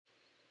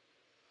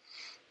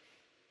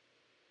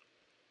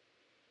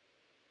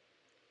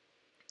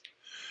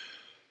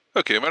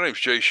Okay, my name is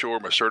Jay Shore.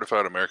 I'm a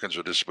Certified Americans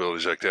with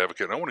Disabilities Act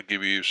advocate. And I want to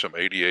give you some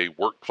ADA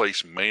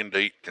workplace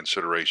mandate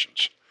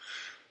considerations.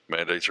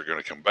 Mandates are going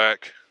to come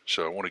back,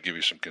 so I want to give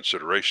you some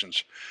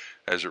considerations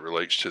as it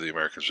relates to the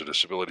Americans with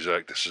Disabilities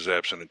Act. This is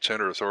absent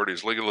intent or authority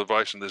as legal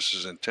advice, and this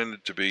is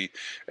intended to be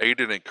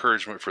aid and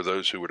encouragement for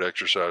those who would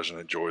exercise and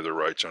enjoy their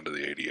rights under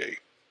the ADA.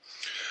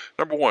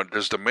 Number one,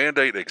 does the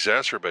mandate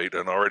exacerbate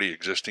an already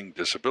existing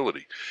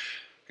disability?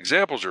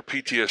 Examples are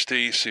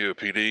PTSD,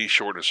 COPD,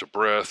 shortness of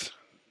breath,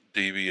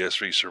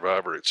 DVSV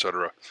survivor,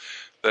 etc.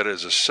 That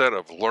is a set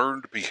of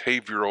learned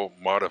behavioral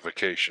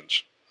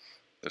modifications.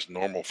 That's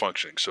normal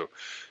functioning. So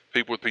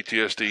people with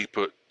PTSD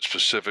put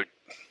specific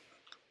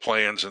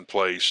plans in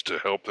place to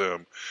help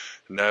them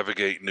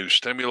navigate new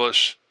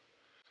stimulus.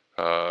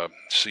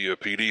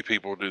 COPD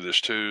people do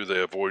this too.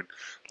 They avoid,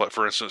 like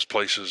for instance,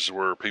 places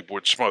where people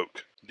would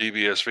smoke.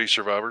 DVSV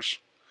survivors,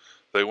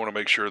 they want to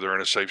make sure they're in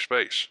a safe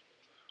space.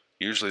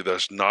 Usually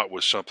that's not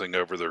with something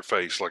over their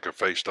face like a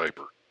face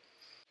diaper.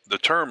 The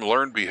term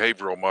learned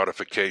behavioral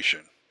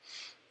modification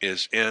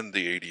is in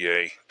the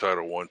ADA,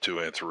 Title 1, 2,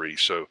 and 3.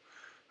 So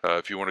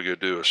if you want to go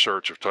do a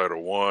search of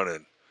Title 1,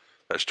 and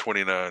that's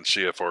 29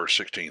 CFR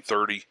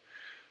 1630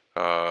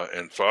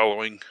 and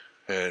following,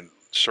 and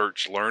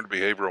search learned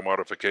behavioral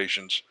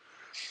modifications.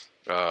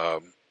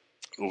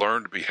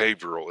 Learned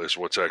behavioral is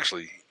what's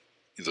actually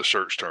the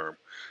search term.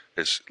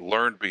 It's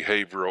learned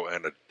behavioral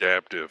and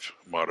adaptive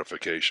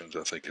modifications.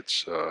 I think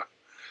it's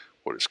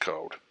what it's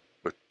called.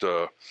 But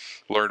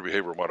learned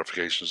behavioral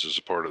modifications is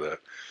a part of that.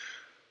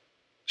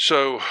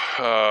 So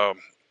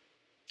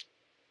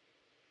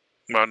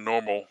my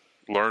normal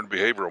learned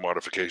behavioral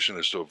modification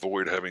is to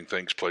avoid having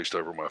things placed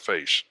over my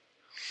face.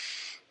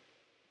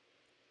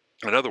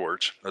 In other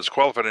words, as a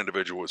qualified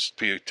individual with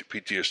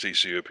PTSD,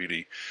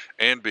 COPD,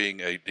 and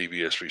being a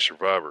DVSV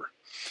survivor,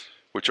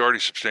 which already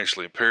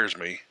substantially impairs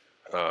me,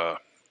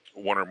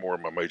 one or more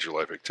of my major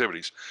life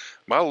activities,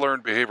 my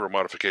learned behavioral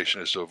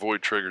modification is to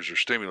avoid triggers or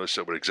stimulus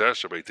that would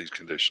exacerbate these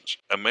conditions.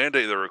 A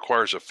mandate that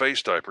requires a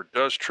face diaper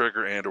does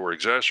trigger and or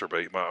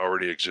exacerbate my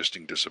already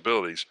existing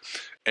disabilities,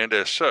 and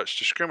as such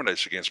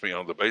discriminates against me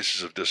on the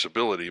basis of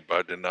disability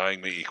by denying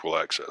me equal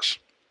access.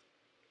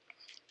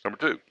 Number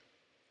two,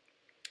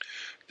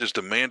 does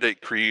the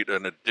mandate create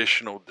an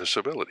additional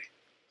disability?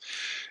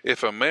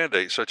 If a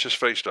mandate, such as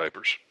face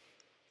diapers,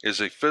 is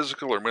a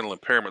physical or mental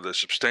impairment that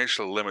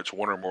substantially limits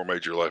one or more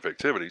major life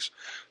activities,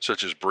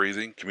 such as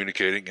breathing,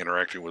 communicating,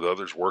 interacting with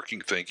others,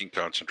 working, thinking,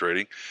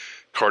 concentrating,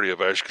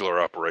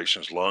 cardiovascular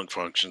operations, lung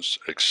functions,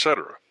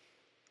 etc.,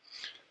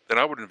 then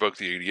I would invoke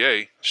the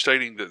ADA,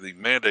 stating that the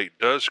mandate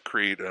does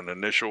create an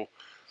initial,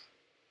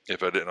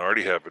 if I didn't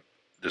already have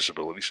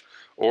disabilities,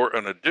 or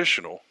an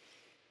additional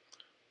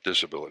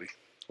disability,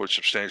 which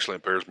substantially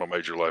impairs my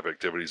major life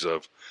activities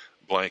of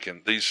blank,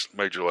 and these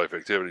major life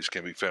activities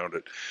can be found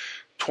at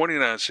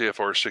 29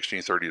 CFR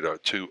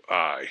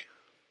 1630.2I.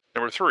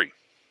 Number three,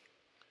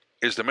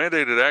 is the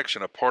mandated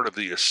action a part of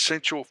the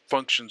essential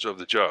functions of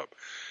the job?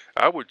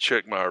 I would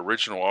check my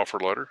original offer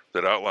letter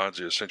that outlines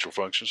the essential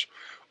functions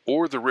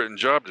or the written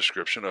job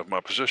description of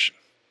my position.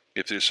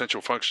 If the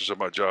essential functions of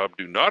my job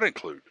do not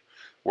include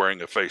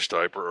wearing a face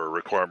diaper or a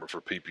requirement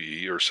for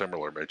PPE or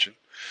similar mention,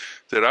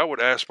 then I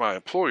would ask my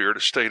employer to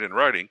state in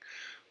writing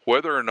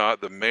whether or not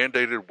the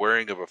mandated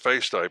wearing of a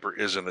face diaper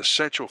is an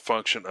essential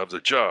function of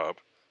the job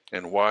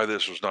and why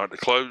this was not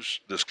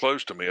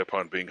disclosed to me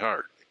upon being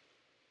hired.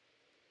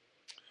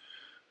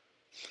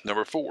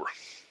 Number four,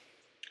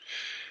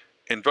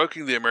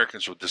 invoking the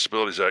Americans with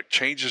Disabilities Act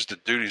changes the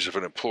duties of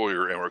an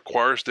employer and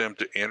requires them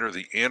to enter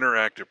the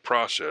interactive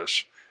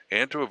process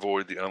and to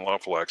avoid the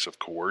unlawful acts of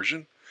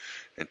coercion,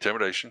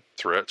 intimidation,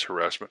 threats,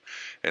 harassment,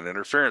 and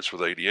interference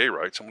with ADA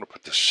rights. I'm going to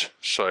put this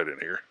site in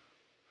here,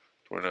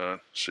 29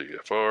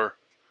 CFR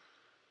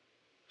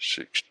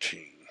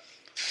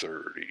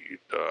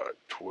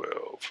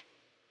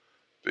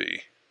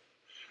 1630.12b,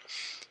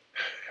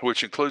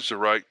 which includes the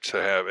right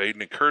to have aid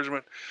and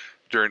encouragement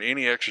during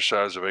any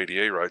exercise of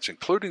ADA rights,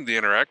 including the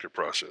interactive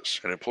process,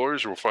 and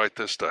employers will fight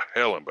this to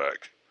hell and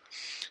back.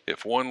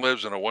 If one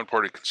lives in a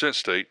one-party consent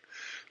state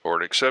or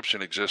an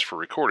exception exists for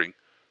recording,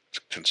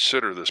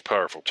 consider this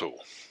powerful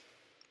tool.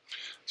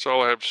 That's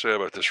all I have to say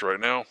about this right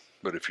now,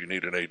 but if you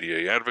need an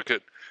ADA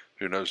advocate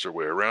who knows their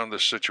way around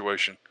this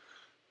situation,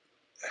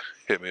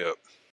 hit me up.